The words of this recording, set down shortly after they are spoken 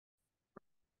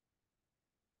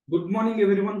Good morning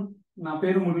everyone. నా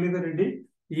పేరు మురళీధర్ రెడ్డి.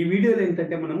 ఈ వీడియోలో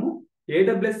ఏంటంటే మనము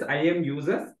AWS IAM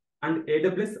users and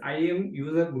AWS IAM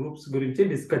user groups గురించి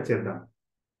డిస్కస్ చేద్దాం.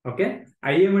 ఓకే,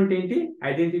 IAM అంటే ఏంటి?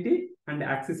 Identity and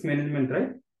access management,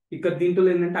 right? ఇక్కడ దీంట్లో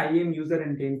ఏంటంటే IAM యూజర్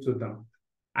అంటే ఏంటి చూద్దాం.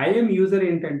 IAM యూజర్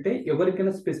ఏంటంటే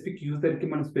ఎవరికైనా స్పెసిఫిక్ యూజర్ కి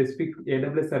మనం స్పెసిఫిక్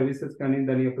AWS సర్వీసెస్ కానీ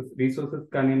దాని యొక్క రిసోర్సెస్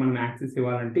కానీ మనం యాక్సెస్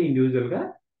ఇవ్వాలంటే ఇండివిజువల్ గా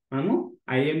మనము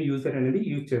IAM యూజర్ అనేది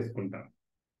యూజ్ చేసుకుంటాం.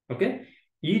 ఓకే,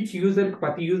 ఈచ్ యూజర్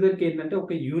ప్రతి యూజర్ కి ఏంటంటే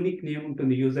ఒక యూనిక్ నేమ్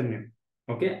ఉంటుంది, యూజర్ నేమ్.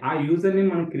 ఓకే, ఆ యూజర్ నేమ్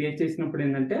మనం క్రియేట్ చేసినప్పుడు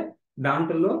ఏంటంటే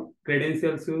దాంట్లో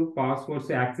క్రెడెన్షియల్స్, పాస్వర్డ్స్,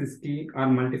 యాక్సెస్ కి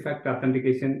ఆర్ మల్టీఫాక్టర్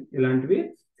అథెంటికేషన్ ఇలాంటివి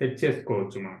సెట్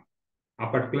చేసుకోవచ్చు మనం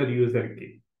ఆ పర్టికులర్ యూజర్ కి.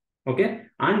 ఓకే,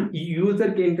 అండ్ ఈ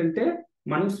యూజర్ కి ఏంటంటే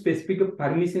మనం స్పెసిఫిక్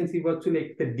పర్మిషన్స్ ఇవ్వచ్చు,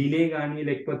 లేకపోతే డిలే కానీ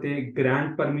లేకపోతే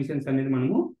గ్రాంట్ పర్మిషన్స్ అనేది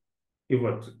మనము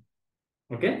ఇవ్వచ్చు.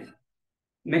 Okay,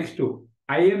 next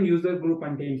IAM user group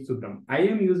అంటే ఏంటి చూద్దాం.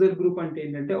 IAM యూజర్ గ్రూప్ అంటే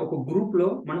ఏంటంటే ఒక గ్రూప్ లో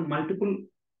మనం మల్టిపుల్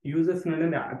యూజర్స్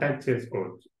అనేది అటాచ్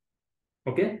చేసుకోవచ్చు.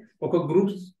 ఓకే, ఒక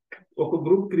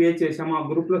గ్రూప్ క్రియేట్ చేసాము, ఆ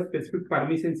గ్రూప్ లో స్పెసిఫిక్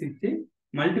పర్మిషన్స్ ఇచ్చి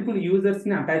మల్టిపుల్ యూజర్స్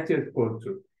ని అటాచ్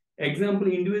చేసుకోవచ్చు. ఎగ్జాంపుల్,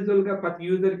 ఇండివిజువల్ గా ప్రతి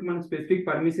యూజర్ కి మనం స్పెసిఫిక్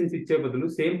పర్మిషన్స్ ఇచ్చే బదులు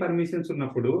సేమ్ పర్మిషన్స్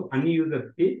ఉన్నప్పుడు అన్ని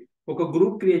యూజర్స్ కి ఒక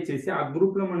గ్రూప్ క్రియేట్ చేసి ఆ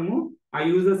గ్రూప్ లో మనము ఆ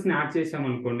యూజర్స్ ని యాడ్ చేసాం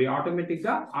అనుకోండి, ఆటోమేటిక్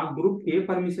గా ఆ గ్రూప్ ఏ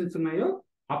పర్మిషన్స్ ఉన్నాయో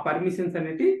ఆ పర్మిషన్స్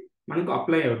అనేది మనకు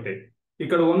అప్లై అవుతాయి.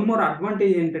 ఇక్కడ వన్ మోర్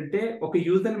అడ్వాంటేజ్ ఏంటంటే ఒక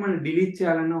యూజర్ ని మనం డిలీట్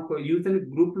చేయాలన్నా, ఒక యూజర్ ని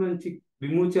గ్రూప్ నుంచి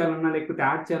రిమూవ్ చేయాలన్నా లేకపోతే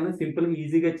యాడ్ చేయాలన్నా సింపుల్ గా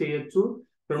ఈజీగా చేయొచ్చు.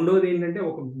 రెండోది ఏంటంటే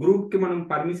ఒక గ్రూప్ కి మనం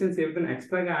పర్మిషన్స్ ఏదైనా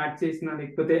ఎక్స్ట్రాగా యాడ్ చేసినా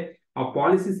లేకపోతే ఆ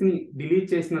పాలసీస్ ని డిలీట్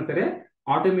చేసినా సరే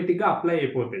ఆటోమేటిక్ గా అప్లై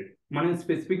అయిపోతాయి. మనం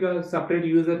స్పెసిఫిక్ గా సపరేట్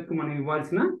యూజర్ కి మనం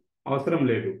ఇవ్వాల్సిన అవసరం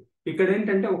లేదు. ఇక్కడ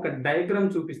ఏంటంటే ఒక డయాగ్రామ్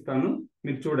చూపిస్తాను,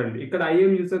 మీరు చూడండి. ఇక్కడ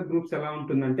IAM యూజర్ గ్రూప్స్ ఎలా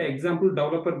ఉంటుందంటే, ఎగ్జాంపుల్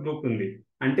డెవలపర్ గ్రూప్ ఉంది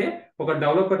అంటే ఒక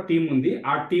డెవలపర్ టీం ఉంది.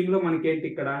 ఆ టీమ్ లో మనకేంటి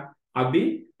ఇక్కడ అభి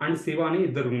అండ్ శివ అని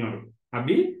ఇద్దరు ఉన్నారు.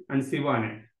 అభి అండ్ శివ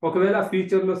అనే ఒకవేళ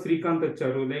ఫ్యూచర్ లో శ్రీకాంత్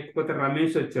వచ్చారు లేకపోతే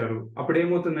రమేష్ వచ్చారు, అప్పుడు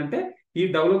ఏమవుతుందంటే ఈ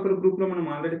డెవలపర్ గ్రూప్ లో మనం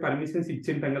ఆల్రెడీ పర్మిషన్స్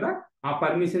ఇచ్చింటాం కదా, ఆ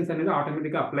పర్మిషన్స్ అనేది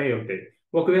ఆటోమేటిక్ గా అప్లై అవుతాయి.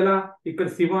 ఒకవేళ ఇక్కడ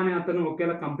శివ అనే అతను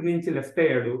ఒకవేళ కంపెనీ నుంచి లెఫ్ట్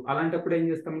అయ్యాడు, అలాంటప్పుడు ఏం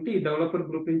చేస్తామంటే ఈ డెవలపర్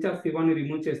గ్రూప్ నుంచి ఆ శివాని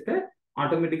రిమూవ్ చేస్తే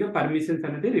ఆటోమేటిక్ గా పర్మిషన్స్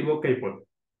అనేది రివోక్ అయిపోతుంది.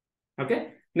 ఓకే,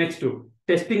 నెక్స్ట్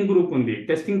టెస్టింగ్ గ్రూప్ ఉంది.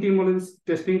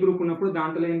 టెస్టింగ్ గ్రూప్ ఉన్నప్పుడు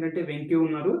దాంట్లో ఏంటంటే వెంకీ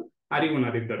ఉన్నారు, హరి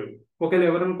ఉన్నారు ఇద్దరు. ఒకవేళ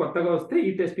ఎవరైనా కొత్తగా వస్తే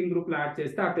ఈ టెస్టింగ్ గ్రూప్ లో యాడ్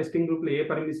చేస్తే ఆ టెస్టింగ్ గ్రూప్ లో ఏ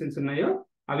పర్మిషన్స్ ఉన్నాయో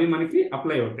అవి మనకి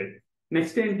అప్లై అవుతాయి.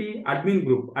 నెక్స్ట్ ఏంటి, అడ్మిన్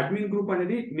గ్రూప్. అడ్మిన్ గ్రూప్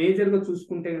అనేది మేజర్ గా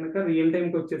చూసుకుంటే కనుక రియల్ టైం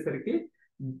కి వచ్చేసరికి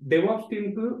డెవాప్స్ టీమ్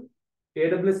కు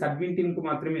AWS అడ్మిన్ టీమ్ కు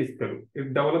మాత్రమే ఇస్తారు.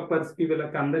 డెవలపర్స్ కి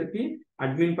వీళ్ళకి అందరికి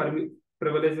అడ్మిన్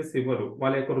ప్రివిలేజెస్ ఇవ్వరు.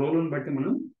 వాళ్ళ యొక్క రోల్ బట్టి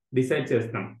మనం డిసైడ్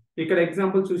చేస్తాం. ఇక్కడ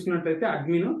ఎగ్జాంపుల్ చూసినట్లయితే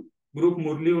అడ్మిన్ గ్రూప్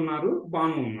మురళి ఉన్నారు,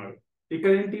 భాను ఉన్నారు.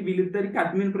 ఇక్కడ ఏంటి, వీళ్ళిద్దరికి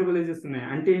అడ్మిన్ ప్రివిలేజెస్ ఉన్నాయి.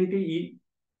 అంటే ఏంటి,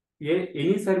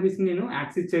 ఎనీ సర్వీస్ నేను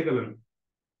యాక్సెస్ చేయగలను.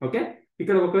 ఓకే,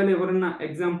 ఇక్కడ ఒకవేళ ఎవరన్నా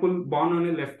ఎగ్జాంపుల్ భాను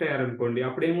అని లెఫ్ట్ అయ్యారనుకోండి,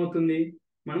 అప్పుడు ఏమవుతుంది,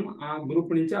 మనం ఆ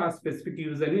గ్రూప్ నుంచి ఆ స్పెసిఫిక్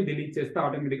యూజర్ ని డిలీట్ చేస్తే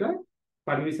ఆటోమేటిక్ గా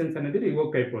పర్మిషన్స్ అనేది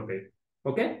రివోక్ అయిపోతాయి.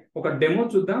 ఓకే, ఒక డెమో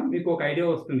చూద్దాం, మీకు ఒక ఐడియా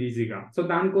వస్తుంది ఈజీగా. సో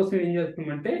దానికోసం ఏం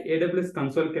చేస్తామంటే AWS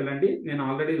కన్సోల్కి వెళ్ళండి. నేను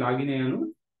ఆల్రెడీ లాగిన్ అయ్యాను.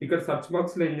 ఇక్కడ సెర్చ్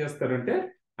బాక్స్ లో ఏం చేస్తారంటే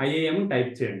IAM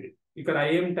టైప్ చేయండి. ఇక్కడ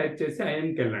IAM టైప్ చేసి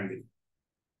IAMకి వెళ్ళండి.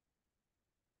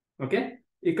 ఓకే,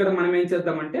 ఇక్కడ మనం ఏం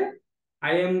చేద్దామంటే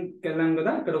IAMకి వెళ్ళాం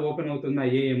కదా, ఇక్కడ ఓపెన్ అవుతుంది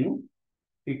IAM.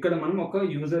 ఇక్కడ మనం ఒక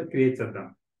యూజర్ క్రియేట్ చేద్దాం.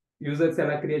 యూజర్స్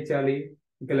ఎలా క్రియేట్ చేయాలి,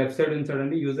 ఇక్కడ లెఫ్ట్ సైడ్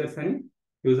ఉంచండి యూజర్స్ అని,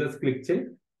 యూజర్స్ క్లిక్ చేయి.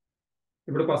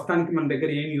 ఇప్పుడు ప్రస్తుతానికి మన దగ్గర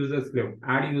ఏం యూజర్స్ లేవు,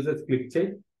 యాడ్ యూజర్స్ క్లిక్ చేయి.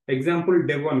 ఎగ్జాంపుల్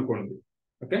డెవ్ అనుకోండి.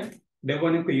 ఓకే, డెవ్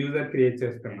అని ఒక యూజర్ క్రియేట్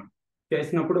చేస్తున్నా.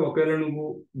 చేసినప్పుడు ఒకవేళ నువ్వు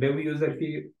డెవ్ యూజర్ కి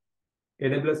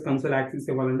AWS కన్సోల్ యాక్సెస్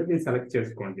ఇవ్వాలంటే దీన్ని సెలెక్ట్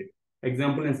చేసుకోండి.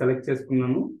 ఎగ్జాంపుల్ నేను సెలెక్ట్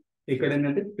చేసుకున్నాను. ఇక్కడ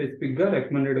ఏంటంటే స్పెసిఫిక్ గా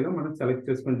రికమెండెడ్ గా మనం సెలెక్ట్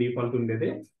చేసుకుని డిఫాల్ట్ ఉండేదే,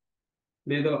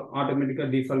 లేదో ఆటోమేటిక్ గా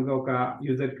డిఫాల్ట్ గా ఒక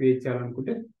యూజర్ క్రియేట్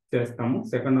చేయాలనుకుంటే చేస్తాము.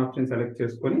 సెకండ్ ఆప్షన్ సెలెక్ట్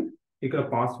చేసుకొని ఇక్కడ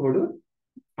పాస్వర్డ్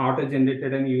ఆటో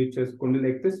జనరేటెడ్ అని యూజ్ చేసుకోండి,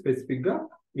 లేకపోతే స్పెసిఫిక్ గా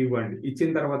ఇవ్వండి.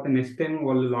 ఇచ్చిన తర్వాత నెక్స్ట్ టైం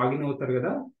వాళ్ళు లాగిన్ అవుతారు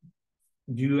కదా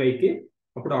GUIకి,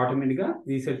 అప్పుడు ఆటోమేటిక్ గా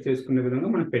రీసెట్ చేసుకునే విధంగా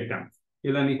మనం పెట్టాం.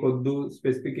 ఇలా నీకు వద్దు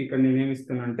స్పెసిఫిక్, ఇక్కడ నేనేమి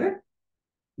ఇస్తాను అంటే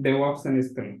డెవాప్స్ అని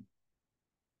ఇస్తాను.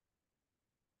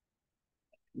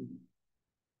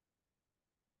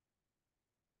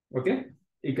 ఓకే,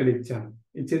 ఇక్కడ ఇచ్చాను.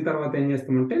 ఇచ్చిన తర్వాత ఏం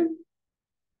చేస్తామంటే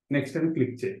నెక్స్ట్ అని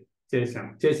క్లిక్ చేసాం.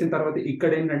 చేసిన తర్వాత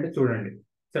ఇక్కడ ఏంటంటే చూడండి,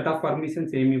 సెట్ ఆఫ్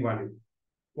పర్మిషన్స్ ఏమి ఇవ్వాలి.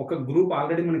 ఒక గ్రూప్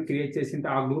ఆల్రెడీ మనం క్రియేట్ చేసింటే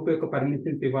ఆ గ్రూప్ యొక్క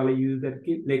పర్మిషన్స్ ఇవ్వాలి యూజర్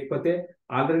కి, లేకపోతే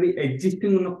ఆల్రెడీ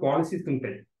ఎగ్జిస్టింగ్ ఉన్న పాలసీస్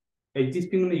ఉంటాయి,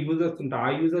 ఎగ్జిస్టింగ్ ఉన్న యూజర్స్ ఉంటాయి, ఆ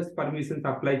యూజర్స్ పర్మిషన్స్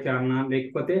అప్లై చేయాలన్నా,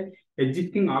 లేకపోతే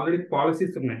ఎగ్జిస్టింగ్ ఆల్రెడీ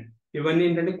పాలసీస్ ఉన్నాయి. ఇవన్నీ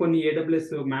ఏంటంటే కొన్ని AWS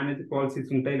మేనేజ్ పాలసీస్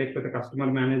ఉంటాయి, లేకపోతే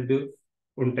కస్టమర్ మేనేజ్డ్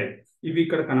ఉంటాయి. ఇవి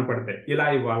ఇక్కడ కనపడతాయి. ఇలా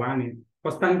ఇవ్వాలా అని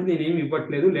ప్రస్తుతానికి నేను ఏమి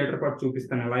ఇవ్వట్లేదు, లేటర్ పాటు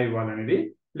చూపిస్తాను ఎలా ఇవ్వాలనేది.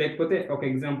 లేకపోతే ఒక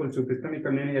ఎగ్జాంపుల్ చూపిస్తాను.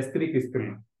 ఇక్కడ నేను S3కి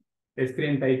ఇస్తున్నాను. S3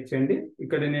 అని టైప్ చేయండి.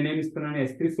 ఇక్కడ నేనేమి ఇస్తున్నాను,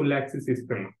 S3 ఫుల్ యాక్సెస్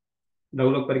ఇస్తున్నాను.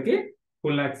 డెవలపర్కి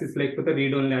ఫుల్ యాక్సెస్ లేకపోతే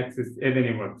రీడ్ ఓన్లీ యాక్సెస్ ఏదైనా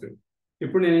ఇవ్వచ్చు.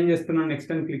 ఇప్పుడు నేనేం చేస్తున్నాను,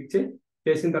 నెక్స్ట్ అని క్లిక్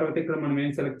చేసిన తర్వాత ఇక్కడ మనం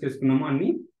ఏం సెలెక్ట్ చేసుకున్నామో అన్ని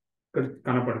ఇక్కడ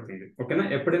కనపడుతుంది. ఓకేనా?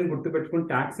 ఎప్పుడైనా గుర్తుపెట్టుకుని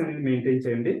ట్యాగ్స్ అనేది మెయింటైన్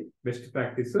చేయండి, బెస్ట్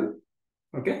ప్రాక్టీస్.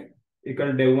 ఓకే, ఇక్కడ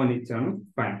డెవ్ అని ఇచ్చాను.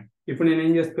 ఫైన్. ఇప్పుడు నేను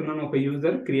ఏం చేస్తున్నాను, ఒక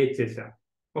యూజర్ క్రియేట్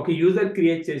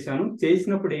చేశాను.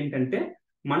 చేసినప్పుడు ఏంటంటే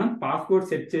మనం పాస్వర్డ్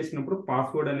సెట్ చేసినప్పుడు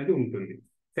పాస్వర్డ్ అనేది ఉంటుంది.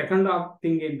 సెకండ్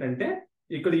థింగ్ ఏంటంటే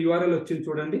ఇక్కడ URL వచ్చింది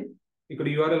చూడండి. ఇక్కడ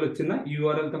URL వచ్చిందా, ఈ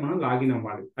URL తో మనం లాగిన్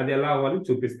అవ్వాలి. అది ఎలా అవ్వాలి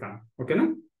చూపిస్తాను. ఓకేనా?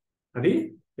 అది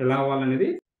ఎలా అవ్వాలనేది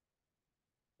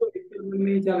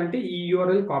ఏం చేయాలంటే ఈ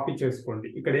URL కాపీ చేసుకోండి.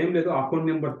 ఇక్కడ ఏం లేదు, అకౌంట్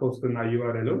నెంబర్ తో వస్తుంది ఆ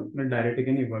URL. మీరు డైరెక్ట్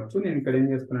గానే ఇవ్వచ్చు. నేను ఇక్కడ ఏం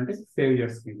చేస్తున్నానంటే సేవ్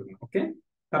చేసుకుంటున్నాను. ఓకే,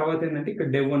 తర్వాత ఏంటంటే ఇక్కడ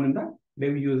డెవ్ అని ఉందా,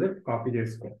 డెవ్ యూజర్ కాపీ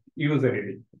చేసుకో, యూజర్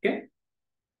ఇది. ఓకే,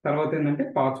 తర్వాత ఏంటంటే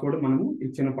పాస్వర్డ్, మనము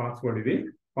ఇచ్చిన పాస్వర్డ్ ఇది.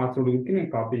 పాస్వర్డ్ గురించి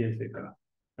నేను కాపీ చేసి ఇక్కడ.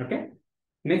 ఓకే,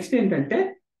 నెక్స్ట్ ఏంటంటే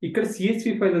ఇక్కడ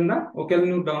CSV ఫైల్ ఉందా, ఒకవేళ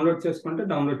నువ్వు డౌన్లోడ్ చేసుకుంటే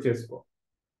డౌన్లోడ్ చేసుకో.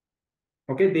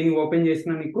 ఓకే, దీన్ని ఓపెన్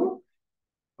చేసిన నీకు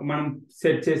మనం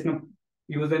సెట్ చేసిన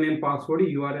యూజర్ నేమ్, పాస్వర్డ్,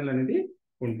 URL అనేది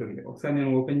ఉంటుంది. ఒకసారి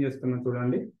నేను ఓపెన్ చేస్తున్నా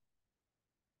చూడండి.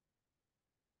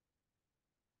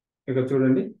 ఇక్కడ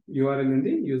చూడండి URL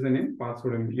ఉంది, యూజర్ నేమ్,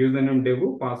 పాస్వర్డ్ ఉంది. User name dev,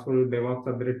 password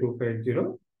devops@250.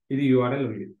 ఇది URL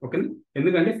ఉంది. ఓకేనా?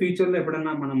 ఎందుకంటే ఫ్యూచర్ లో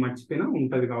ఎప్పుడన్నా మనం మర్చిపోయినా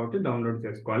ఉంటది కాబట్టి డౌన్లోడ్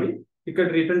చేసుకోవాలి. ఇక్కడ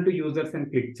రిటర్న్ టు యూజర్స్ అని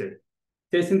క్లిక్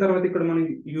చేసిన తర్వాత ఇక్కడ మనం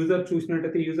యూజర్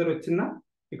చూసినట్టయితే యూజర్ వచ్చిందా,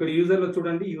 ఇక్కడ యూజర్ లో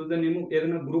చూడండి యూజర్ నేమ్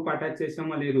ఏదైనా గ్రూప్ అటాచ్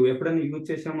చేసామా లేదు, ఎప్పుడైనా యూజ్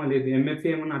చేసామా లేదు, MFA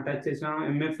ఏమైనా అటాచ్ చేసామా.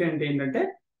 MFA అంటే ఏంటంటే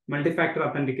మల్టీ ఫ్యాక్టర్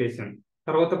అథెంటికేషన్.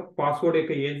 తర్వాత పాస్వర్డ్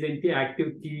యొక్క ఏజ్ ఏంటి, యాక్టివ్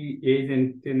కీ ఏజ్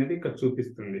ఏంటి అనేది ఇక్కడ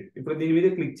చూపిస్తుంది. ఇప్పుడు దీని మీద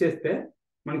క్లిక్ చేస్తే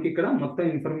మనకి ఇక్కడ మొత్తం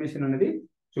ఇన్ఫర్మేషన్ అనేది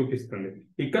చూపిస్తుంది.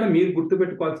 ఇక్కడ మీరు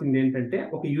గుర్తుపెట్టుకోవాల్సింది ఏంటంటే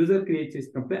ఒక యూజర్ క్రియేట్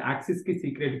చేసినప్పుడు యాక్సెస్ కి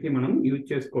సీక్రెట్ కి మనం యూజ్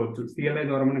చేసుకోవచ్చు. CLI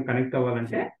ద్వారా మనం కనెక్ట్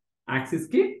అవ్వాలంటే యాక్సెస్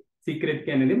కి సీక్రెట్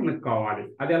కి అనేది మనకు కావాలి.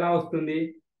 అది ఎలా వస్తుంది,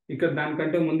 ఇక్కడ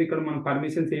దానికంటే ముందు ఇక్కడ మనం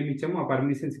పర్మిషన్స్ ఏమి ఇచ్చామో ఆ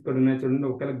పర్మిషన్స్ ఇక్కడ ఉన్నాయి చూడండి.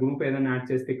 ఒకవేళ గ్రూప్ ఏదైనా యాడ్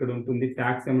చేస్తే ఇక్కడ ఉంటుంది,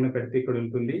 ట్యాగ్స్ ఏమైనా పెడితే ఇక్కడ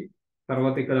ఉంటుంది.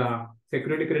 తర్వాత ఇక్కడ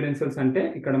సెక్యూరిటీ క్రెడెన్షియల్స్ అంటే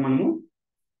ఇక్కడ మనము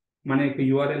మన యొక్క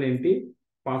URL ఏంటి,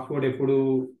 పాస్వర్డ్ ఎప్పుడు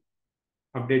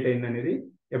అప్డేట్ అయింది అనేది,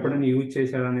 ఎప్పుడైనా యూజ్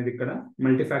చేశారు అనేది. ఇక్కడ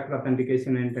మల్టీ ఫ్యాక్టర్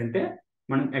అథెంటికేషన్ ఏంటంటే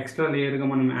మనం ఎక్స్ట్రా లేయర్ గా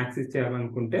మనం యాక్సెస్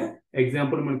చేయాలనుకుంటే,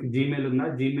 ఎగ్జాంపుల్ మనకి జీమెయిల్ ఉందా,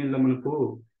 జీమెయిల్ లో మనకు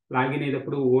లాగిన్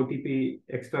అయ్యేటప్పుడు OTP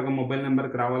ఎక్స్ట్రాగా మొబైల్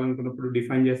నెంబర్కి రావాలనుకున్నప్పుడు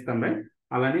డిఫైన్ చేస్తాం రైట్.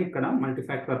 అలానే ఇక్కడ multi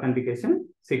factor authentication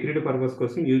security purpose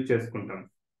కోసం యూజ్ చేసుకుంటాం.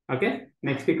 ఓకే,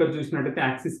 నెక్స్ట్ ఇక్కడ చూసినట్టయితే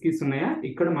యాక్సెస్ కీస్ ఉన్నాయా,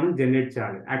 ఇక్కడ మనం జనరేట్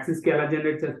చేయాలి. యాక్సెస్ కి ఎలా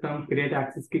జనరేట్ చేస్తాం, క్రియేట్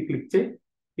యాక్సెస్ కి క్లిక్ చేయి.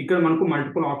 ఇక్కడ మనకు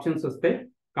మల్టిపుల్ ఆప్షన్స్ వస్తాయి.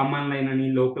 కమాండ్ లైన్ అని,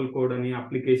 లోకల్ కోడ్ అని,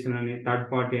 అప్లికేషన్ అని, థర్డ్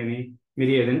పార్టీ అని,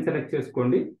 మీరు ఏదైనా సెలెక్ట్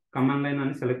చేసుకోండి. కమాండ్ లైన్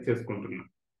అని సెలెక్ట్ చేసుకుంటున్నాం,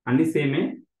 అన్ని సేమే.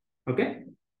 ఓకే,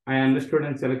 ఐ అండర్స్టూడ్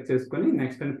అని సెలెక్ట్ చేసుకొని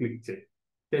నెక్స్ట్ అని క్లిక్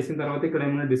చేసిన తర్వాత ఇక్కడ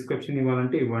ఏమైనా డిస్క్రిప్షన్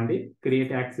ఇవ్వాలంటే ఇవ్వండి.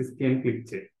 క్రియేట్ యాక్సెస్ కీ అని క్లిక్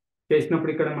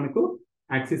చేసినప్పుడు ఇక్కడ మనకు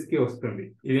యాక్సెస్ కీ వస్తుంది.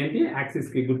 ఇదేంటి యాక్సెస్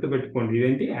కీ, గుర్తుపెట్టుకోండి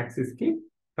ఇదేంటి యాక్సెస్ కీ.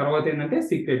 తర్వాత ఏంటంటే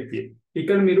సీక్రెట్ కీ.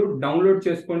 ఇక్కడ మీరు డౌన్లోడ్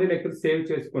చేసుకోండి లేకపోతే సేవ్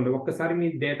చేసుకోండి. ఒక్కసారి మీ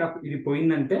డేటా ఇది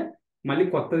పోయిందంటే మళ్ళీ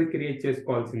కొత్తది క్రియేట్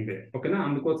చేసుకోవాల్సిందే. ఓకేనా?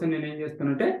 అందుకోసం నేను ఏం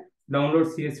చేస్తానంటే డౌన్లోడ్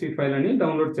CSV ఫైల్ అని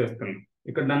డౌన్లోడ్ చేస్తాను.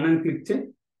 ఇక్కడ డన్ అని క్లిక్ చేయి.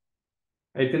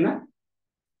 అయితేనా,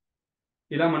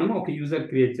 ఇలా మనం ఒక యూజర్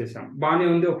క్రియేట్ చేసాం, బాగానే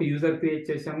ఉంది. ఒక యూజర్ క్రియేట్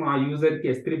చేసాము, ఆ యూజర్ కి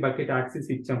S3 బకెట్ యాక్సెస్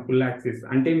ఇచ్చాం, ఫుల్ యాక్సెస్.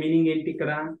 అంటే మీనింగ్ ఏంటి,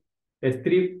 ఇక్కడ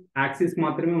S3 యాక్సెస్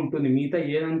మాత్రమే ఉంటుంది, మిగతా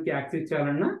ఏ దానికి యాక్సెస్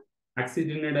చేయాలన్నా యాక్సెస్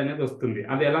డినైడ్ అనేది వస్తుంది.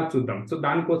 అది ఎలా చూద్దాం. సో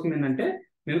దానికోసం ఏంటంటే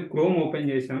నేను క్రోమ్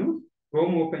ఓపెన్ చేశాను.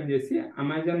 క్రోమ్ ఓపెన్ చేసి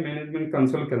అమెజాన్ మేనేజ్మెంట్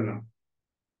కన్సోల్కి వెళ్దాం.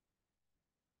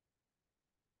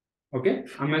 ఓకే,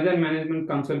 అమెజాన్ మేనేజ్మెంట్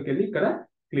కన్సోల్కి వెళ్ళి ఇక్కడ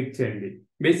క్లిక్ చేయండి.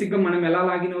 బేసిక్గా మనం ఎలా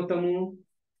లాగిన్ అవుతాము,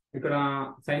 ఇక్కడ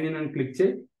సైన్ ఇన్ అని క్లిక్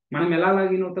చేయి. మనం ఎలా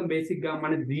లాగిన్ అవుతాం, బేసిక్గా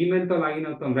మన జీమెయిల్ తో లాగిన్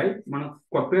అవుతాం రైట్. మనం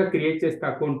కొత్తగా క్రియేట్ చేస్తే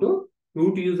అకౌంట్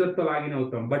రూట్ యూజర్ తో లాగిన్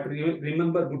అవుతాం. బట్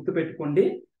రిమెంబర్, గుర్తుపెట్టుకోండి,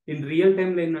 ఇన్ రియల్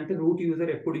టైంలో ఏంటంటే రూట్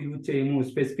యూజర్ ఎప్పుడు యూజ్ చేయము,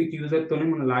 స్పెసిఫిక్ యూజర్ తోనే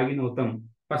మనం లాగిన్ అవుతాం.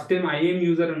 ఫస్ట్ టైం IAM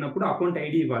యూజర్ అన్నప్పుడు అకౌంట్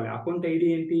ID ఇవ్వాలి. అకౌంట్ ID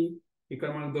ఏంటి, ఇక్కడ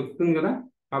మనకు దొరుకుతుంది కదా,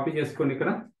 కాపీ చేసుకోండి.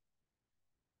 ఇక్కడ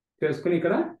చేసుకుని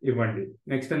ఇక్కడ ఇవ్వండి.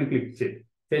 నెక్స్ట్ అని క్లిక్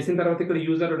చేసిన తర్వాత ఇక్కడ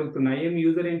యూజర్ అడుగుతుంది. IAM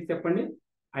యూజర్ ఏంటి చెప్పండి.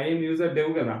 IAM యూజర్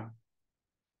డెవ్ కదా,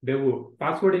 డెవ్.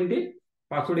 పాస్వర్డ్ ఏంటి,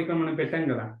 పాస్వర్డ్ ఇక్కడ మనం పెట్టాం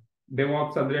కదా,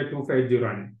 devops@250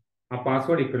 అని. ఆ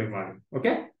పాస్వర్డ్ ఇక్కడ ఇవ్వాలి.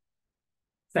 ఓకే,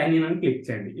 సైన్ ఇన్ అని క్లిక్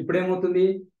చేయండి. ఇప్పుడు ఏమవుతుంది,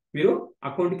 మీరు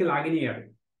అకౌంట్కి లాగిన్ అయ్యారు.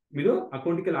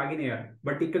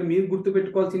 బట్ ఇక్కడ మీరు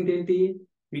గుర్తుపెట్టుకోవాల్సింది ఏంటి,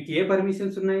 మీకు ఏ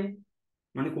పర్మిషన్స్ ఉన్నాయి,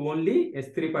 మనకు ఓన్లీ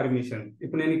S3 పర్మిషన్.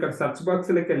 ఇప్పుడు నేను ఇక్కడ సర్చ్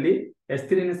బాక్స్లోకి వెళ్ళి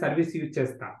S3 అనే సర్వీస్ యూజ్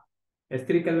చేస్తా.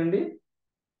 S3కి వెళ్ళండి.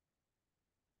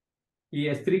 ఈ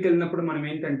S3కి వెళ్ళినప్పుడు మనం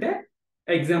ఏంటంటే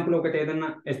ఎగ్జాంపుల్ ఒకటి ఏదన్నా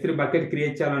S3 బకెట్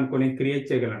క్రియేట్ చేయాలనుకో నేను క్రియేట్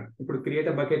చేయగలను. ఇప్పుడు క్రియేట్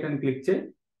అ బకెట్ అని క్లిక్ చేయి.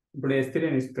 ఇప్పుడు S3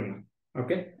 అని ఇస్తున్నాను.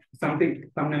 ఓకే,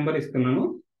 సమ్ నెంబర్ ఇస్తున్నాను.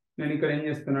 నేను ఇక్కడ ఏం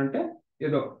చేస్తున్నా అంటే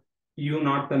ఏదో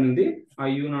U0 అని ఉంది, ఆ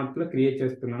U0 లో క్రియేట్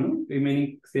చేస్తున్నాను.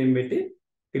 రిమైనింగ్ సేమ్ పెట్టి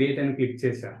క్రియేట్ అని క్లిక్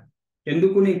చేశా.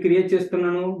 ఎందుకు నేను క్రియేట్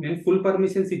చేస్తున్నాను? నేను ఫుల్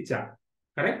పర్మిషన్స్ ఇచ్చా.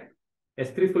 కరెక్ట్,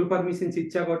 S3 ఫుల్ పర్మిషన్స్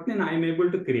ఇచ్చా కాబట్టి నేను I'm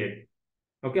able to create.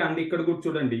 Okay, and ఇక్కడ కూడా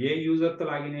చూడండి ఏ యూజర్ తో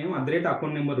లాగిన్ అయ్యామో అదే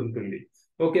అకౌంట్ నెంబర్ ఉంటుంది.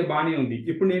 ఓకే, బాగానే ఉంది.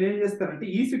 ఇప్పుడు నేనేం చేస్తానంటే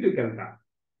EC2కి వెళ్తా.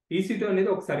 EC2 అనేది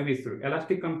ఒక సర్వీస్,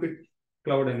 ఎలాస్టిక్ కంప్యూట్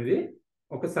క్లౌడ్ అనేది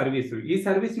ఒక సర్వీస్. ఈ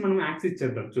సర్వీస్ మనం యాక్సెస్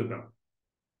చేద్దాం, చూద్దాం.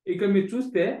 ఇక్కడ మీరు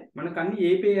చూస్తే మనకు అన్ని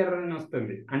API ఎర్రర్ అని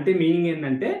వస్తుంది. అంటే మీనింగ్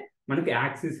ఏంటంటే మనకి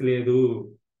యాక్సెస్ లేదు.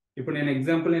 ఇప్పుడు నేను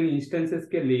ఎగ్జాంపుల్ నేను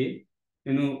ఇన్స్టెన్సెస్కి వెళ్ళి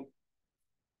నేను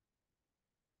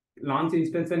లాంచ్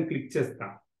ఇన్స్టెన్స్ అని క్లిక్ చేస్తా.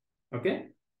 ఓకే,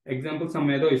 ఎగ్జాంపుల్ సమ్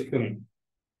ఏదో ఇస్తున్నాను.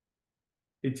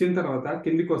 ఇచ్చిన తర్వాత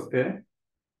కిందికి వస్తే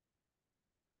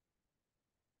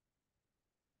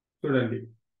చూడండి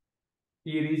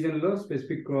ఈ రీజన్ లో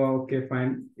స్పెసిఫిక్. ఓకే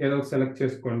ఫైన్, ఏదో సెలెక్ట్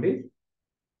చేసుకోండి,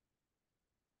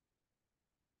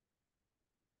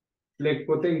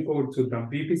 లేకపోతే ఇంకొకటి చూద్దాం.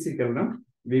 VPCకి వెళ్దాం.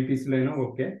 VPCలో అయినా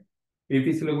ఓకే.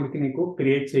 VPCలో కూడా నీకు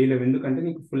క్రియేట్ చేయలేవు, ఎందుకంటే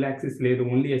నీకు ఫుల్ యాక్సెస్ లేదు.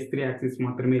 ఓన్లీ S3 యాక్సెస్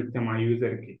మాత్రమే ఇచ్చాం ఆ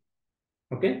యూజర్కి.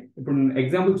 ఓకే, ఇప్పుడు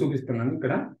ఎగ్జాంపుల్ చూపిస్తున్నాను.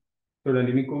 ఇక్కడ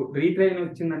చూడండి, మీకు రీట్రైన్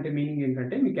వచ్చిందంటే మీనింగ్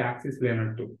ఏంటంటే మీకు యాక్సెస్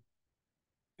లేనట్టు.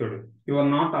 చూడు, you are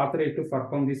not authorised to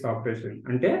perform this operation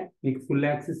అంటే నీకు ఫుల్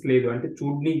యాక్సెస్ లేదు. అంటే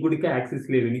చూడనీకి కూడా యాక్సెస్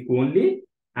లేదు, నీకు ఓన్లీ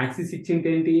యాక్సెస్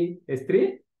ఇచ్చింటే ఏంటి S3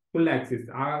 ఫుల్ యాక్సెస్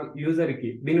ఆ యూజర్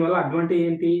కి. దీనివల్ల అడ్వాంటేజ్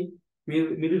ఏంటి?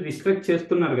 మీరు రిస్ట్రిక్ట్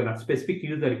చేస్తున్నారు కదా స్పెసిఫిక్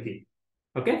యూజర్ కి.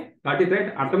 Okay, what is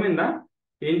right? అర్థమైందా?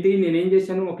 ఏంటి నేనేం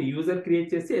చేశాను, ఒక యూజర్ క్రియేట్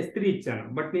చేసి S3 ఇచ్చాను.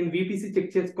 బట్ నేను VPC చెక్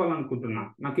చేసుకోవాలనుకుంటున్నా,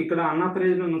 నాకు ఇక్కడ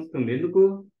అన్ఆథరైజ్డ్ అని వస్తుంది. ఎందుకు?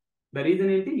 ద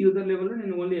రీజన్ ఏంటి? యూజర్ లెవెల్లో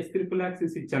నేను ఓన్లీ S3 ఫుల్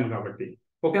యాక్సెస్ ఇచ్చాను కాబట్టి.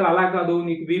 ఒకవేళ అలా కాదు,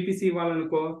 నీకు VPC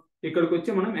ఇవ్వాలనుకో, ఇక్కడికి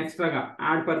వచ్చి మనం ఎక్స్ట్రాగా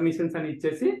యాడ్ పర్మిషన్స్ అని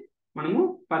ఇచ్చేసి మనము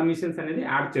పర్మిషన్స్ అనేది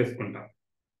యాడ్ చేసుకుంటాం.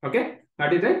 Okay,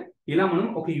 that is right. ఇలా మనం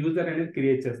ఒక యూజర్ అనేది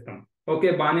క్రియేట్ చేస్తాం. ఓకే,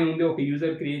 బాగానే ఉంది. ఒక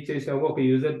యూజర్ క్రియేట్ చేసావు, ఒక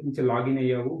యూజర్ నుంచి లాగిన్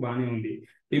అయ్యావు, బాగానే ఉంది.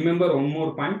 రిమెంబర్ వన్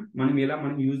మోర్ పాయింట్,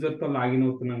 మనం యూజర్ తో లాగిన్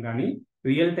అవుతున్నాం, కానీ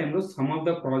రియల్ టైంలో సమ్ ఆఫ్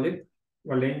ద ప్రాజెక్ట్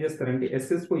వాళ్ళు ఏం చేస్తారంటే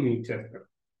SSO యూజ్ చేస్తారు.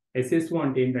 SSO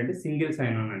అంటే ఏంటంటే సింగిల్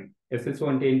సైన్ ఆన్ అని. SSO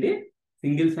అంటే ఏంటి?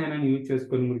 సింగిల్ సైన్ ఆన్ యూజ్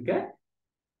చేసుకొని మురికే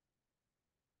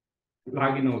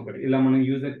లాగిన్ అవుతారు. ఇలా మనం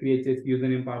యూజర్ క్రియేట్ చేసి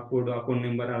user name, password, account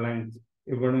number అలా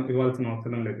ఇవ్వాల్సిన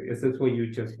అవసరం లేదు. SSO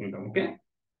యూజ్ చేసుకుంటాం. ఓకే,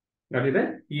 అదే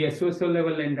ఈ SSO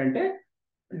లెవెల్ ఏంటంటే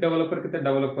డెవలపర్కి అయితే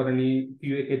డెవలపర్ అని,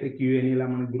 QAకి అయితే QA అని, ఇలా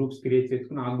మనం గ్రూప్స్ క్రియేట్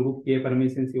చేసుకుని ఆ గ్రూప్ ఏ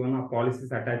పర్మిషన్స్ ఇవ్వనో ఆ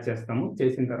పాలసీస్ అటాచ్ చేస్తాము.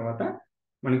 చేసిన తర్వాత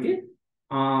మనకి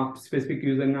ఆ స్పెసిఫిక్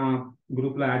యూజర్ని ఆ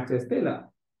గ్రూప్లో యాడ్ చేస్తే ఇలా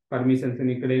పర్మిషన్స్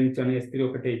ఇక్కడ ఏమి ఇచ్చాను, S3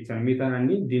 ఒకటే ఇచ్చాను, మిగతా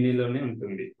అన్ని దీనిలోనే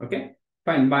ఉంటుంది. ఓకే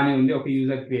ఫైన్, బాగానే ఉంది. ఒక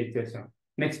యూజర్ క్రియేట్ చేసాం.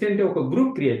 నెక్స్ట్ ఏంటి, ఒక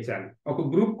గ్రూప్ క్రియేట్ చేయాలి. ఒక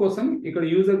గ్రూప్ కోసం ఇక్కడ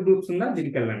యూజర్ గ్రూప్స్ ఉందా,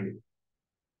 దీనికి వెళ్ళండి.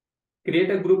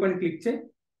 క్రియేట్ అ గ్రూప్ అని క్లిక్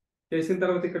చేసిన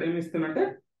తర్వాత ఇక్కడ ఏమి ఇస్తున్నంటే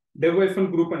Devops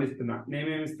గ్రూప్ అని ఇస్తున్నా.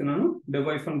 నేనేమి ఇస్తున్నాను,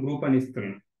 Devops గ్రూప్ అని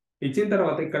ఇస్తున్నా. ఇచ్చిన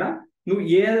తర్వాత ఇక్కడ నువ్వు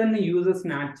ఏదైనా యూజర్స్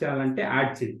ని యాడ్ చేయాలంటే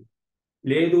యాడ్ చేయి.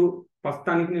 లేదు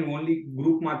ప్రస్తుతానికి నేను ఓన్లీ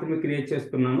గ్రూప్ మాత్రమే క్రియేట్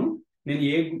చేస్తున్నాను, నేను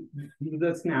ఏ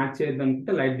యూజర్స్ ని యాడ్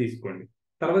చేయొద్దనుకుంటే లైట్ తీసుకోండి.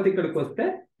 తర్వాత ఇక్కడికి వస్తే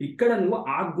ఇక్కడ నువ్వు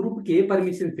ఆ గ్రూప్ కి ఏ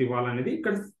పర్మిషన్స్ ఇవ్వాలనేది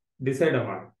ఇక్కడ డిసైడ్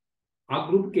అవ్వాలి. ఆ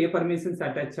గ్రూప్ కి ఏ పర్మిషన్స్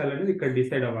అటాచ్ చేయాలనేది ఇక్కడ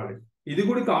డిసైడ్ అవ్వాలి. ఇది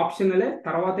కూడా ఆప్షనలే,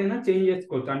 తర్వాత అయినా చేంజ్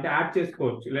చేసుకోవచ్చు, అంటే యాడ్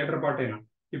చేసుకోవచ్చు లేటర్ పార్ట్ అయినా.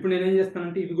 ఇప్పుడు నేనేం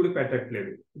చేస్తానంటే ఇవి కూడా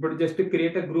పెట్టట్లేదు. ఇప్పుడు జస్ట్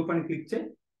క్రియేట్ అ గ్రూప్ అని క్లిక్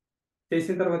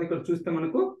చేసిన తర్వాత ఇక్కడ చూస్తే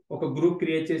మనకు ఒక గ్రూప్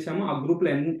క్రియేట్ చేసాము. ఆ గ్రూప్ లో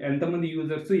ఎంతమంది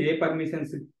యూజర్స్, ఏ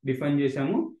పర్మిషన్స్ డిఫైన్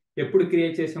చేసాము, ఎప్పుడు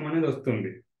క్రియేట్ చేసాము అనేది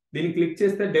వస్తుంది. దీన్ని క్లిక్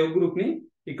చేస్తే డెవ్ గ్రూప్ ని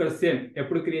ఇక్కడ సేమ్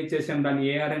ఎప్పుడు క్రియేట్ చేసాం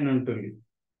దాని ARN ఉంటుంది.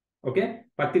 ఓకే,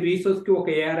 ప్రతి రీసోర్స్ కి ఒక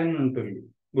ARN ఉంటుంది,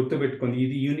 గుర్తుపెట్టుకోండి,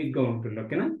 ఇది యూనిక్ గా ఉంటుంది.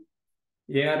 ఓకేనా,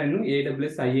 ARN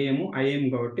AWS IAM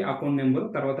కాబట్టి అకౌంట్ నెంబర్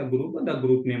తర్వాత గ్రూప్, ద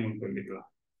గ్రూప్ నేమ్ ఉంటుంది ఇట్లా.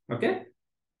 ఓకే,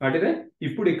 అంటే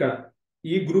ఇప్పుడు ఇక్కడ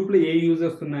ఈ గ్రూప్ లో ఏ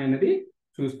యూజర్స్ ఉన్నాయనేది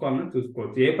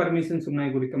చూసుకోవచ్చు. ఏ పర్మిషన్స్ ఉన్నాయి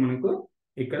గురికి మనకు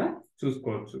ఇక్కడ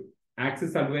చూసుకోవచ్చు.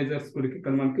 యాక్సెస్ అడ్వైజర్స్ గురికి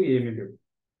ఇక్కడ మనకు ఏమీ లేవు.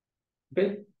 ఓకే,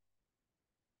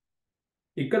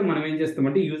 ఇక్కడ మనం ఏం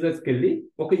చేస్తామంటే యూజర్స్కి వెళ్ళి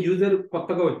ఒక యూజర్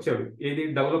కొత్తగా వచ్చాడు, ఏది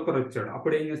డెవలపర్ వచ్చాడు,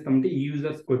 అప్పుడు ఏం చేస్తామంటే ఈ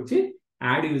యూజర్స్కి వచ్చి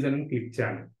యాడ్ యూజర్ అని క్లిక్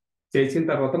చేయాలి. చేసిన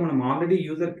తర్వాత మనం ఆల్రెడీ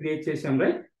యూజర్ క్రియేట్ చేసాం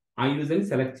రైట్, ఆ యూజర్ని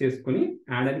సెలెక్ట్ చేసుకుని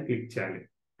యాడ్ అని క్లిక్ చేయాలి.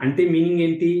 అంటే మీనింగ్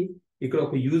ఏంటి, ఇక్కడ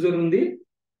ఒక యూజర్ ఉంది,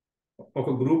 ఒక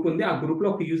గ్రూప్ ఉంది, ఆ గ్రూప్ లో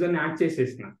ఒక యూజర్ని యాడ్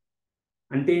చేసేసిన.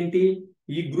 అంటే ఏంటి,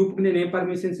 ఈ గ్రూప్ కి నేను ఏం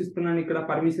పర్మిషన్స్ ఇస్తున్నాను, ఇక్కడ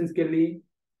పర్మిషన్స్కి వెళ్ళి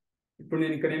ఇప్పుడు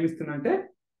నేను ఇక్కడ ఏమి ఇస్తున్నా అంటే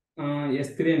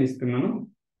S3 అని ఇస్తున్నాను.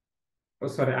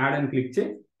 సారీ, యాడ్ అని క్లిక్ చేయి,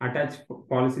 అటాచ్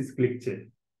పాలసీస్ క్లిక్ చేయి,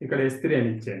 ఇక్కడ S3 అని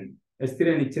ఇచ్చాను. S3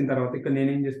 అని ఇచ్చిన తర్వాత ఇక్కడ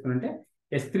నేనేం చేస్తున్నా అంటే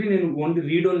S3 నేను ఓన్లీ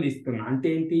రీడ్ ఓన్లీ ఇస్తున్నా. అంటే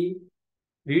ఏంటి,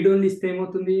 రీడ్ ఓన్లీ ఇస్తే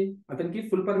ఏమవుతుంది, అతనికి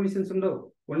ఫుల్ పర్మిషన్స్ ఉండవు,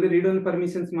 ఓన్లీ రీడ్ ఓన్లీ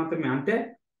పర్మిషన్స్ మాత్రమే. అంటే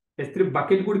S3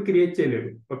 బకెట్ కూడా క్రియేట్ చేయలేడు.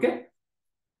 ఓకే,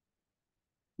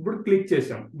 ఇప్పుడు క్లిక్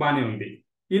చేసాం, బానే ఉంది.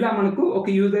 ఇలా మనకు ఒక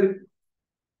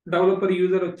డెవలపర్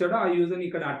యూజర్ వచ్చాడో ఆ యూజర్ని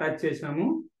ఇక్కడ అటాచ్ చేసాము,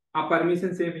 ఆ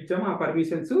పర్మిషన్స్ ఏమి ఇచ్చామో ఆ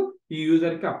పర్మిషన్స్ ఈ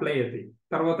యూజర్కి అప్లై అవుతాయి.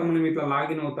 తర్వాత మనం ఇట్లా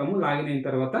లాగిన్ అవుతాము, లాగిన్ అయిన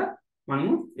తర్వాత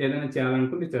మనము ఏదైనా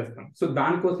చేయాలనుకుంటే చేస్తాం. సో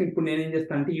దానికోసం ఇప్పుడు నేనేం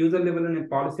చేస్తాను అంటే యూజర్ లెవెల్లో నేను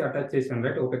పాలసీ అటాచ్ చేశాను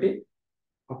రైట్. ఒకటి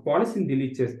ఆ పాలసీని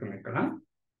డిలీట్ చేస్తాను.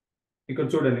 ఇక్కడ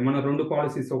చూడండి మన 2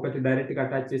 పాలసీస్, ఒకటి డైరెక్ట్గా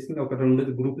అటాచ్ చేసింది, ఒక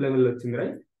 2 గ్రూప్ లెవెల్లో వచ్చింది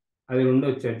రైట్. అది 2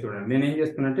 వచ్చాయి చూడండి. నేనేం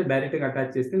చేస్తున్నానంటే డైరెక్ట్గా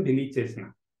అటాచ్ చేసి డిలీట్ చేసిన.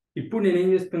 ఇప్పుడు నేనేం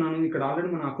చేస్తున్నాను, ఇక్కడ ఆల్రెడీ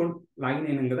మన అకౌంట్ లాగిన్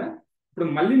అయినాం కదా, ఇప్పుడు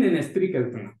మళ్ళీ నేను S3కి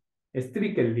వెళ్తున్నా.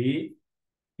 S3కి వెళ్ళి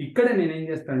ఇక్కడ నేనేం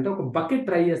చేస్తానంటే ఒక బకెట్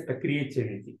ట్రై చేస్తా క్రియేట్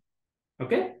చేయడానికి.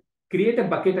 ఓకే, క్రియేట్ ఎ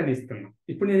బకెట్ అని ఇస్తున్నా.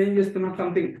 ఇప్పుడు నేనేం చేస్తున్నా,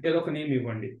 సంథింగ్ ఏదో ఒక నేమ్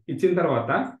ఇవ్వండి. ఇచ్చిన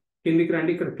తర్వాత కిందికి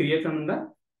రండి, ఇక్కడ క్రియేట్ అని ఉందా,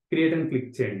 క్రియేట్ అని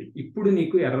క్లిక్ చేయండి. ఇప్పుడు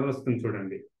నీకు ఎర్రర్ వస్తుంది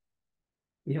చూడండి.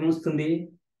 ఏమొస్తుంది,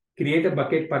 create a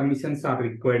bucket permissions are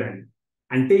required అని.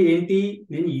 అంటే ఏంటి,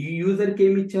 నేను ఈ యూజర్కి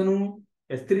ఏమి ఇచ్చాను,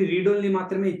 S3 రీడ్ ఓన్లీ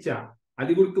మాత్రమే ఇచ్చా,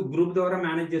 అది కూడా గ్రూప్ ద్వారా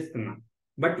మేనేజ్ చేస్తున్నా.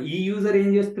 బట్ ఈ యూజర్ ఏం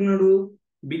చేస్తున్నాడు,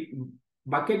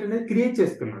 బకెట్ అనేది క్రియేట్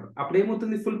చేస్తున్నాడు. అప్పుడు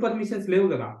ఏమవుతుంది, ఫుల్ పర్మిషన్స్ లేవు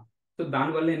కదా. సో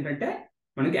దానివల్ల ఏంటంటే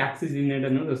మనకి యాక్సెస్ డినైడ్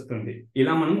అనేది వస్తుంది.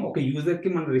 ఇలా మనం ఒక యూజర్కి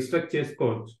మనం రిస్ట్రిక్ట్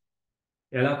చేసుకోవచ్చు,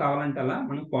 ఎలా కావాలంటే అలా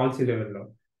మనం పాలసీ లెవెల్లో.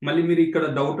 మళ్ళీ మీరు ఇక్కడ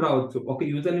డౌట్ రావచ్చు, ఒక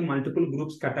యూజర్ని మల్టిపుల్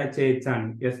గ్రూప్స్కి అటాచ్ చేయొచ్చా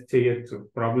అని. ఎస్, చేయొచ్చు,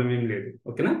 ప్రాబ్లం ఏం లేదు.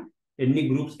 ఓకేనా, ఎన్ని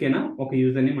గ్రూప్స్కైనా ఒక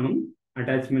యూజర్ని మనం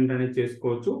అటాచ్మెంట్ అనేది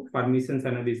చేసుకోవచ్చు, పర్మిషన్స్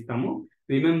అనేది ఇస్తాము.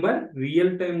 రిమెంబర్,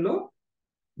 రియల్ టైంలో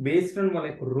బేస్డ్ ఆన్ వాళ్ళ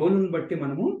యొక్క రోల్ని బట్టి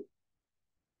మనము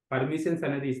పర్మిషన్స్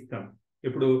అనేది ఇస్తాం.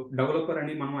 ఇప్పుడు డెవలపర్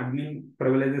అని మనం అడ్మిన్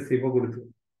ప్రివిలేజెస్ ఇవ్వకూడదు.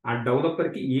 ఆ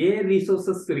డెవలపర్కి ఏ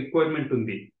రిసోర్సెస్ రిక్వైర్మెంట్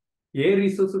ఉంది, ఏ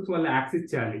రిసోర్సెస్ వాళ్ళు యాక్సెస్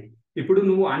చేయాలి. ఇప్పుడు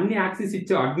నువ్వు అన్ని యాక్సెస్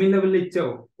ఇచ్చావు, అడ్మిన్ లెవెల్లో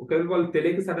ఇచ్చావు, ఒకవేళ వాళ్ళు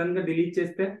తెలియక సడన్ గా డిలీట్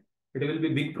చేస్తే it will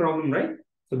be big problem right.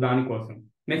 So దానికోసం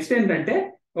నెక్స్ట్ ఏంటంటే,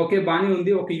 ఓకే బానే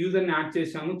ఉంది, ఒక యూజర్ని యాడ్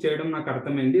చేసాము, చేయడం నాకు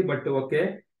అర్థమైంది. బట్ ఓకే,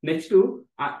 నెక్స్ట్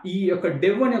ఈ యొక్క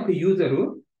డెవ్ అనే ఒక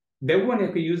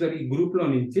యూజర్ ఈ గ్రూప్ లో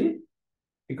నుంచి,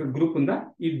 ఇక్కడ గ్రూప్ ఉందా,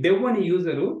 ఈ డెవ్ అనే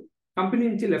యూజరు కంపెనీ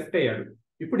నుంచి లెఫ్ట్ అయ్యాడు.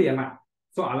 ఇప్పుడు ఎలా,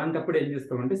 సో అలాంటప్పుడు ఏం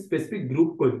చేస్తామంటే స్పెసిఫిక్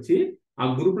గ్రూప్కి వచ్చి ఆ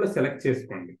గ్రూప్ లో సెలెక్ట్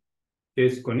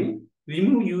చేసుకొని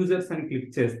రిమూవ్ యూజర్స్ అని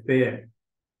క్లిక్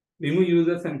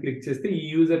చేస్తే ఈ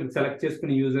యూజర్ సెలెక్ట్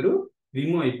చేసుకునే యూజరు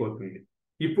రిమూవ్ అయిపోతుంది.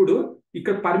 ఇప్పుడు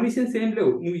ఇక్కడ పర్మిషన్స్ ఏం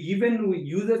లేవు, నువ్వు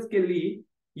యూజర్స్కి వెళ్ళి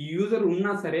ఈ యూజర్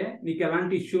ఉన్నా సరే నీకు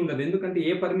ఎలాంటి ఇష్యూ ఉండదు, ఎందుకంటే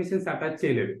ఏ పర్మిషన్స్ అటాచ్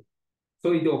చేయలేదు. సో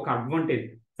ఇది ఒక అడ్వాంటేజ్.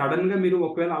 సడన్ గా మీరు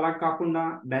ఒకవేళ అలా కాకుండా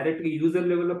డైరెక్ట్ గా యూజర్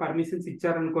లెవెల్లో పర్మిషన్స్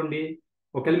ఇచ్చారనుకోండి,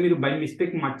 ఒకవేళ మీరు బై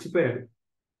మిస్టేక్ మర్చిపోయారు,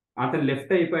 అతను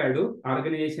లెఫ్ట్ అయిపోయాడు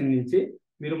ఆర్గనైజేషన్ నుంచి,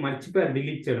 మీరు మర్చిపోయారు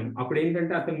డిలీట్ చేయడం, అప్పుడు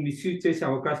ఏంటంటే అతను మిస్యూజ్ చేసే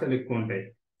అవకాశాలు ఎక్కువ ఉంటాయి.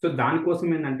 సో దానికోసం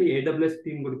ఏంటంటే AWS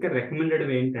టీమ్ కూడా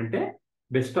రికమెండెడ్ ఏంటంటే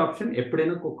బెస్ట్ ఆప్షన్,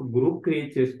 ఎప్పుడైనా ఒక గ్రూప్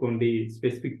క్రియేట్ చేసుకోండి,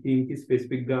 స్పెసిఫిక్ టీమ్కి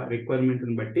స్పెసిఫిక్గా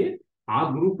రిక్వైర్మెంట్ని బట్టి ఆ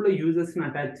గ్రూప్లో యూజర్స్ని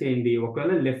అటాచ్ చేయండి.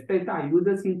 ఒకవేళ లెఫ్ట్ అయితే ఆ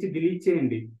యూజర్స్ నుంచి డిలీట్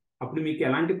చేయండి, అప్పుడు మీకు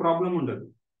ఎలాంటి ప్రాబ్లం ఉండదు.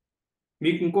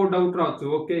 మీకు ఇంకో డౌట్ రావచ్చు,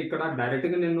 ఓకే ఇక్కడ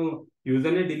డైరెక్ట్గా నేను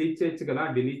యూజర్నే డిలీట్ చేయొచ్చు కదా,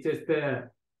 డిలీట్ చేస్తే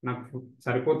నాకు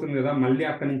సరిపోతుంది కదా, మళ్ళీ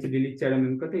అక్కడ నుంచి డిలీట్ చేయడం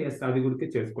ఎందుకంటే ఎస్, అది కూడా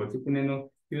చేసుకోవచ్చు. ఇప్పుడు నేను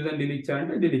యూజర్ డిలీట్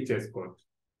చేయాలంటే డిలీట్ చేసుకోవచ్చు.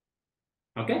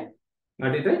 ఓకే,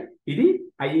 అదైతే ఇది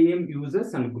IAM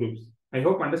users and groups. I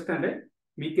hope understand it.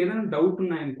 మీకు ఏదైనా డౌట్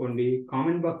ఉన్నాయనుకోండి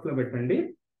కామెంట్ బాక్స్లో పెట్టండి,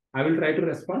 I will try to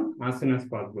respond as soon as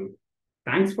possible.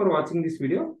 Thanks for watching this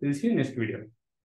video. We'll see you next video.